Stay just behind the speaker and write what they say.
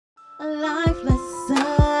A lifeless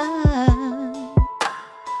son,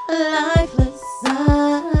 a lifeless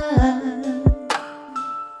son,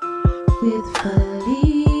 with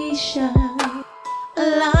Felicia. A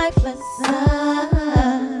lifeless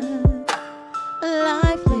son, a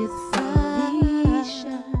lifeless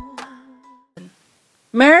Felicia.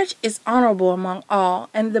 Marriage is honorable among all,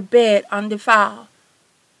 and the bed undefiled.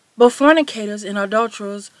 But fornicators and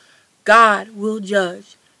adulterers, God will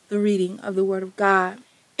judge. The reading of the Word of God.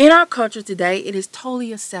 In our culture today, it is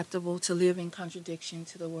totally acceptable to live in contradiction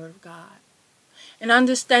to the Word of God. And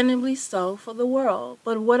understandably so for the world.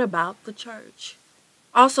 But what about the church?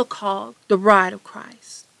 Also called the bride of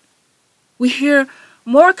Christ. We hear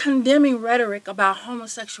more condemning rhetoric about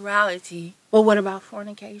homosexuality, but what about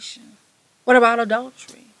fornication? What about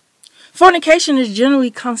adultery? Fornication is generally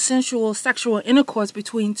consensual sexual intercourse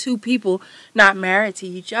between two people not married to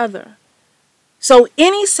each other. So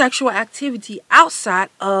any sexual activity outside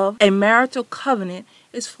of a marital covenant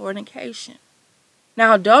is fornication.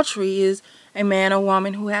 Now, adultery is a man or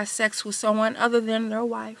woman who has sex with someone other than their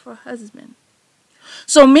wife or husband.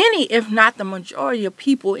 So many, if not the majority of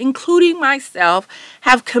people, including myself,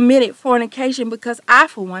 have committed fornication because I,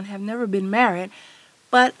 for one, have never been married,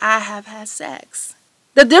 but I have had sex.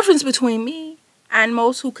 The difference between me and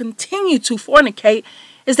most who continue to fornicate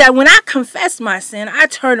is that when I confess my sin, I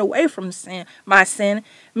turn away from my sin,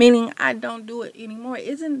 meaning I don't do it anymore.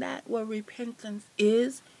 Isn't that what repentance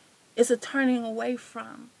is? It's a turning away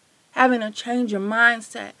from, having a change of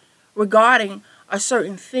mindset regarding a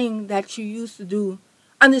certain thing that you used to do,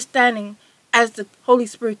 understanding as the Holy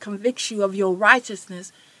Spirit convicts you of your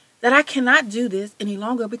righteousness that I cannot do this any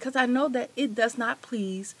longer because I know that it does not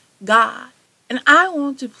please God. And I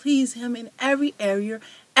want to please Him in every area,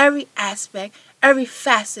 every aspect, every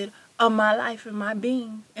facet of my life and my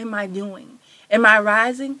being and my doing, in my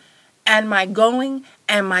rising and my going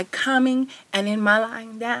and my coming and in my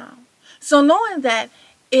lying down. So knowing that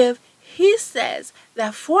if He says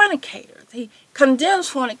that fornicators, He condemns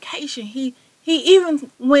fornication, he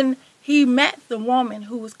even when He met the woman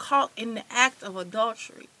who was caught in the act of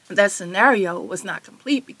adultery, that scenario was not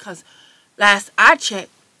complete because last I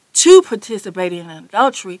checked, two participated in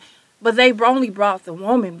adultery, but they only brought the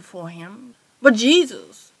woman before Him. But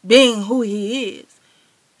Jesus, being who He is,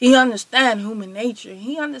 He understands human nature.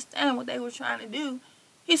 He understands what they were trying to do.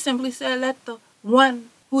 He simply said, let the one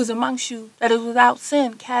who is amongst you that is without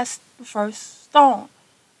sin cast the first stone.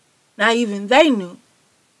 Now even they knew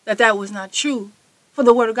that that was not true. For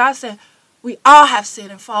the Word of God said, we all have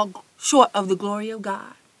sinned and fall short of the glory of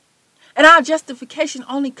God. And our justification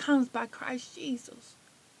only comes by Christ Jesus.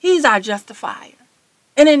 He's our justifier.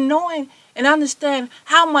 And in knowing and understand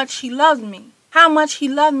how much He loves me,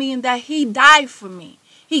 and that He died for me,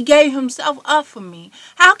 He gave Himself up for me,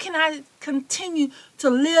 how can I continue to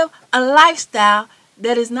live a lifestyle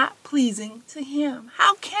that is not pleasing to Him?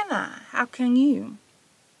 How can I? How can you?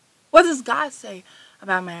 What does God say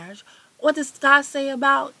about marriage? What does God say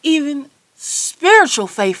about even spiritual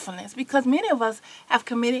faithfulness? Because many of us have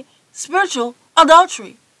committed spiritual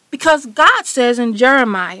adultery. Because God says in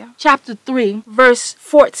Jeremiah chapter 3, verse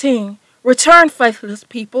 14, return, faithless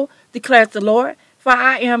people, declares the Lord, for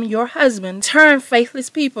I am your husband. Turn, faithless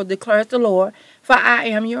people, declares the Lord, for I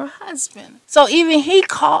am your husband. So even He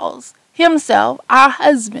calls Himself our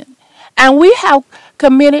husband. And we have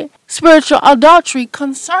committed spiritual adultery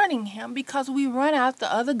concerning Him because we run after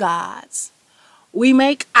other gods. We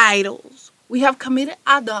make idols. We have committed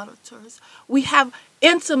idolaters. We have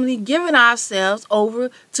intimately given ourselves over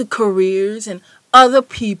to careers and other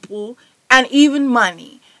people and even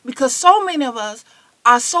money. Because so many of us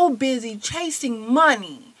are so busy chasing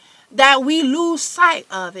money that we lose sight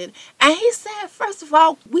of it. And He said, first of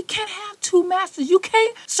all, we can't have two masters. You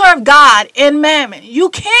can't serve God and mammon. You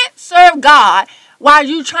can't serve God while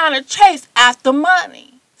you're trying to chase after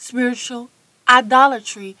money. Spiritual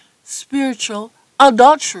idolatry, spiritual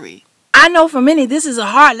adultery. I know for many this is a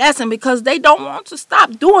hard lesson because they don't want to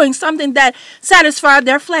stop doing something that satisfies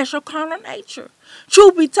their flesh or carnal nature.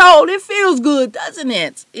 Truth be told, it feels good, doesn't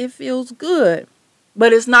it? It feels good,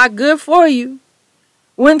 but it's not good for you.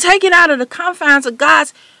 When taken out of the confines of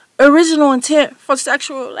God's original intent for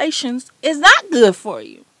sexual relations, it's not good for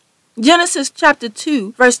you. Genesis chapter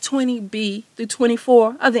 2, verse 20b through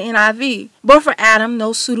 24 of the NIV. But for Adam,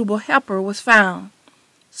 no suitable helper was found.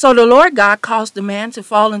 So the Lord God caused the man to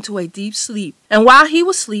fall into a deep sleep. And while he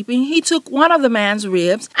was sleeping, He took one of the man's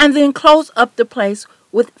ribs and then closed up the place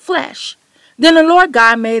with flesh. Then the Lord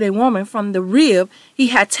God made a woman from the rib He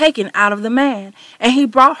had taken out of the man, and He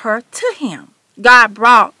brought her to him. God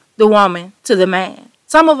brought the woman to the man.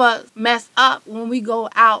 Some of us mess up when we go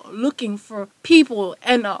out looking for people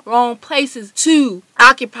in the wrong places to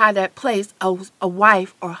occupy that place of a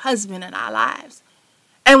wife or husband in our lives.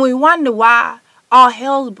 And we wonder why all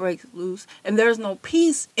hell breaks loose and there's no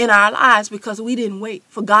peace in our lives because we didn't wait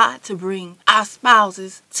for God to bring our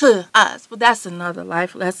spouses to us. But that's another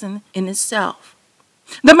life lesson in itself.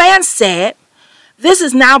 The man said, "This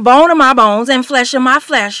is now bone of my bones and flesh of my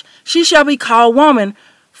flesh. She shall be called woman,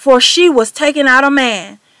 for she was taken out of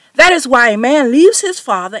man. That is why a man leaves his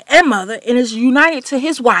father and mother and is united to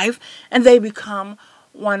his wife, and they become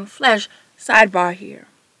one flesh." Sidebar here.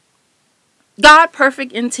 God's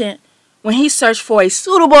perfect intent when he searched for a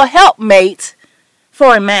suitable helpmate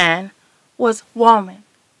for a man was woman,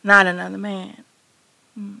 not another man.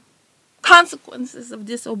 Consequences of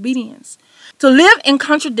disobedience. To live in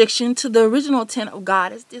contradiction to the original intent of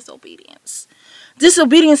God is disobedience.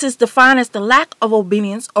 Disobedience is defined as the lack of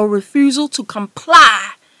obedience or refusal to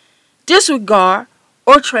comply, disregard,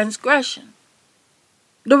 or transgression.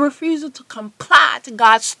 The refusal to comply to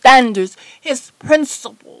God's standards, his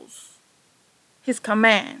principles, his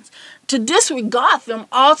commands, to disregard them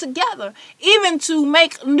altogether, even to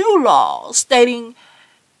make new laws stating,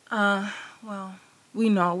 we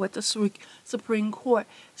know what the Supreme Court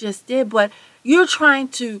just did, but you're trying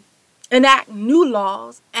to enact new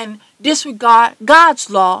laws and disregard God's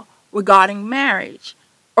law regarding marriage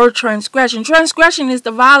or transgression. Transgression is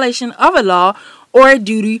the violation of a law or a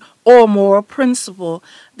duty or a moral principle.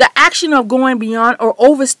 The action of going beyond or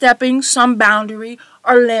overstepping some boundary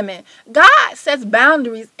or limit. God sets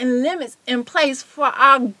boundaries and limits in place for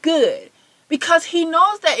our good because he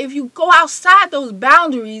knows that if you go outside those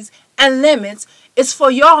boundaries and limits, it's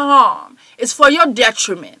for your harm. It's for your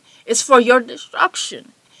detriment. It's for your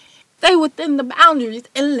destruction. Stay within the boundaries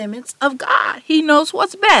and limits of God. He knows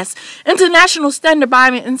what's best. International Standard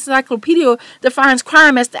Bible Encyclopedia defines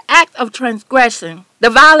crime as the act of transgression, the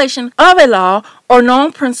violation of a law or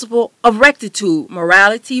known principle of rectitude,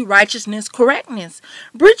 morality, righteousness, correctness,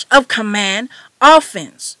 breach of command,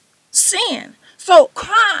 offense, sin. So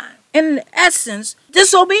crime, in essence,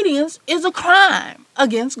 disobedience is a crime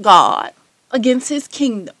against God, against his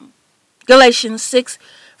kingdom. Galatians 6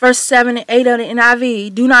 Verse 7 and 8 of the NIV,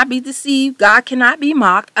 "Do not be deceived. God cannot be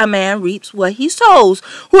mocked. A man reaps what he sows.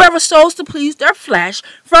 Whoever sows to please their flesh,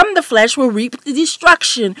 from the flesh will reap the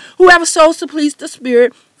destruction. Whoever sows to please the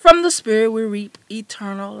Spirit, from the Spirit will reap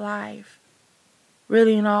eternal life."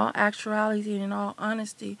 Really, in all actuality and in all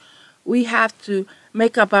honesty, we have to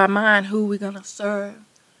make up our mind who we're going to serve.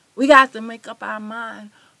 We got to make up our mind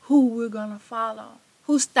who we're going to follow,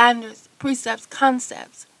 whose standards, precepts,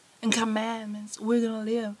 concepts, and commandments we're going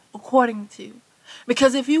to live according to.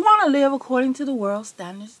 Because if you want to live according to the world's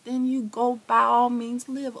standards, then you go by all means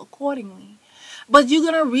live accordingly. But you're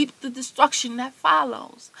going to reap the destruction that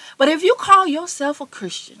follows. But if you call yourself a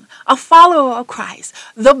Christian, a follower of Christ,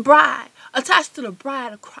 the bride, attached to the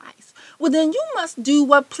bride of Christ, well then you must do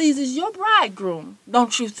what pleases your bridegroom,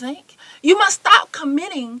 don't you think? You must stop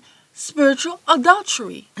committing spiritual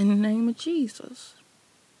adultery in the name of Jesus.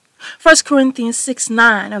 1 Corinthians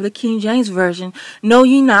 6:9 of the King James Version, "Know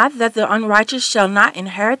ye not that the unrighteous shall not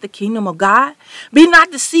inherit the kingdom of God? Be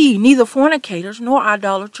not deceived, neither fornicators, nor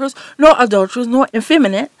idolaters, nor adulterers, nor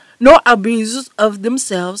effeminate, nor abusers of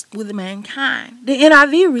themselves with mankind." The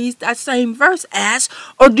NIV reads that same verse as,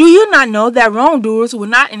 "Or do you not know that wrongdoers will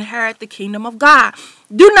not inherit the kingdom of God?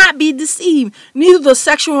 Do not be deceived, neither the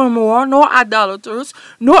sexual immoral, nor idolaters,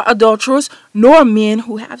 nor adulterers, nor men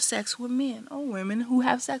who have sex with men," or women who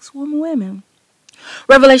have sex with women.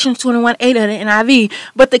 Revelation 21:8 of the NIV,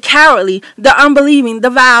 "But the cowardly, the unbelieving, the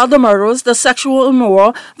vile, the murderers, the sexual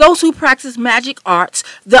immoral, those who practice magic arts,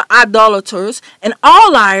 the idolaters, and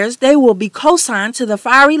all liars, they will be consigned to the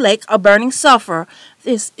fiery lake of burning sulfur.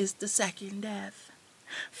 This is the second death."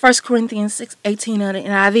 1 Corinthians 6:18 of the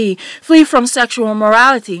NIV, "Flee from sexual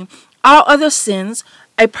immorality. All other sins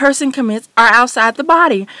a person commits are outside the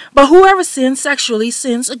body, but whoever sins sexually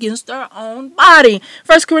sins against their own body."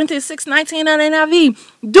 1 Corinthians 6:19 of the NIV,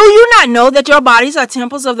 "Do you not know that your bodies are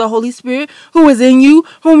temples of the Holy Spirit who is in you,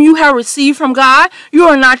 whom you have received from God? You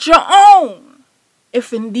are not your own.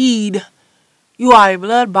 If indeed you are a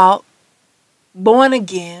blood-bought, born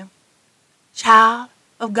again child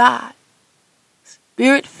of God,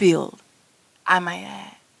 Spirit-filled, I may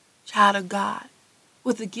add, child of God,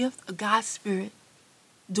 with the gift of God's Spirit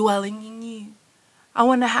dwelling in you." I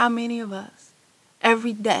wonder how many of us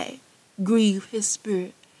every day grieve his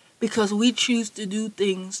Spirit because we choose to do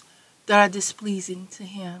things that are displeasing to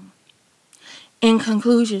him. In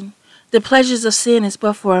conclusion, the pleasures of sin is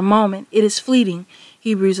but for a moment. It is fleeting,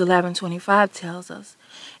 Hebrews 11:25 tells us.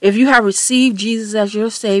 If you have received Jesus as your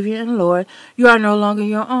Savior and Lord, you are no longer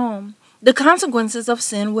your own. The consequences of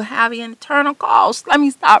sin will have an eternal cost. Let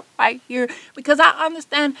me stop right here because I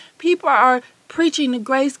understand people are preaching the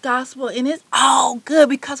grace gospel and it's all good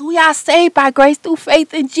because we are saved by grace through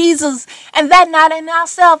faith in Jesus. And that not in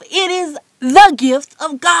ourselves. It is the gift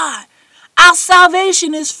of God. Our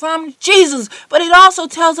salvation is from Jesus, but it also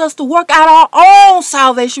tells us to work out our own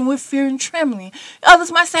salvation with fear and trembling.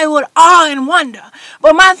 Others might say with awe and wonder.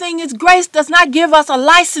 But my thing is, grace does not give us a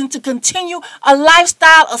license to continue a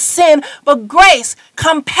lifestyle of sin, but grace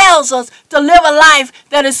compels us to live a life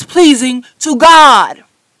that is pleasing to God.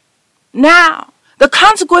 Now, the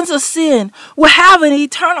consequence of sin will have an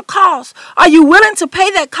eternal cost. Are you willing to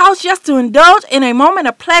pay that cost just to indulge in a moment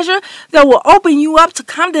of pleasure that will open you up to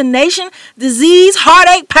condemnation, disease,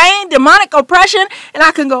 heartache, pain, demonic oppression? And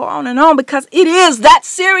I can go on because it is that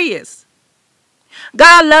serious.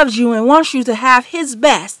 God loves you and wants you to have His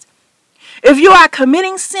best. If you are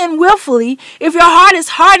committing sin willfully, if your heart is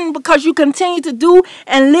hardened because you continue to do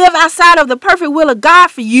and live outside of the perfect will of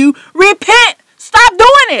God for you, repent. Stop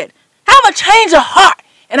doing it. Have a change of heart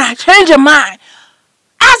and a change of mind.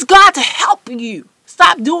 Ask God to help you.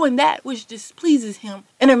 Stop doing that which displeases Him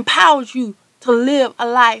and empowers you to live a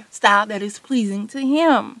lifestyle that is pleasing to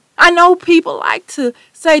Him. I know people like to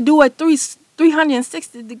say do it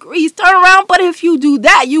 360 degrees, turn around, but if you do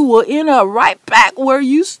that, you will end up right back where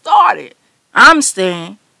you started. I'm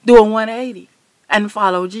saying do a 180 and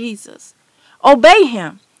follow Jesus. Obey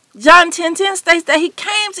Him. John 10:10 states that He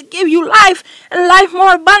came to give you life and life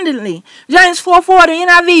more abundantly. James 4:4, the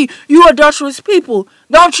NIV, you adulterous people,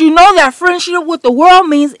 don't you know that friendship with the world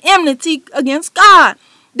means enmity against God?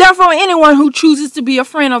 Therefore, anyone who chooses to be a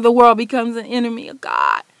friend of the world becomes an enemy of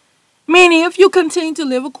God. Meaning, if you continue to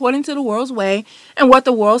live according to the world's way and what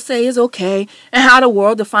the world says is okay and how the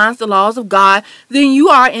world defines the laws of God, then you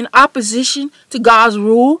are in opposition to God's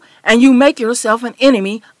rule and you make yourself an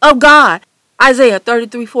enemy of God. Isaiah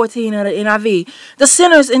 33:14 of the NIV. The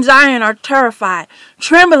sinners in Zion are terrified.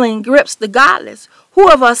 Trembling grips the godless.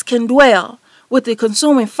 Who of us can dwell with the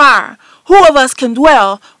consuming fire? Who of us can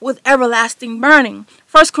dwell with everlasting burning?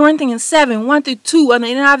 1 Corinthians 7:1-2 of the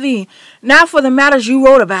NIV. Now for the matters you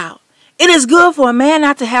wrote about. It is good for a man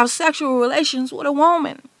not to have sexual relations with a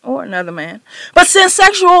woman or another man. But since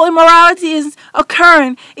sexual immorality is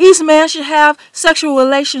occurring, each man should have sexual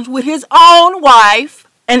relations with his own wife,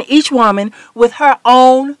 and each woman with her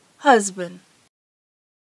own husband.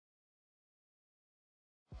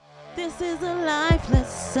 This is a life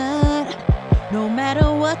lesson. No matter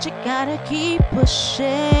what, you gotta keep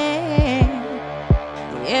pushing.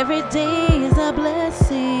 Every day is a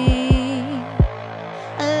blessing.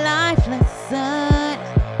 A life lesson.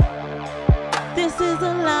 This is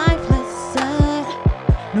a life lesson.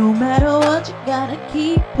 No matter what, you gotta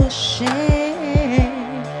keep pushing.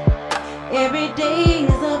 Every day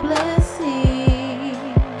is a blessing.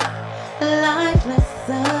 A life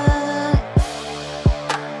lesson.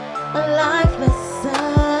 A life lesson.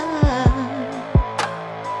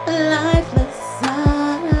 A life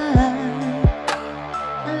lesson.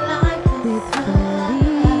 A life lesson.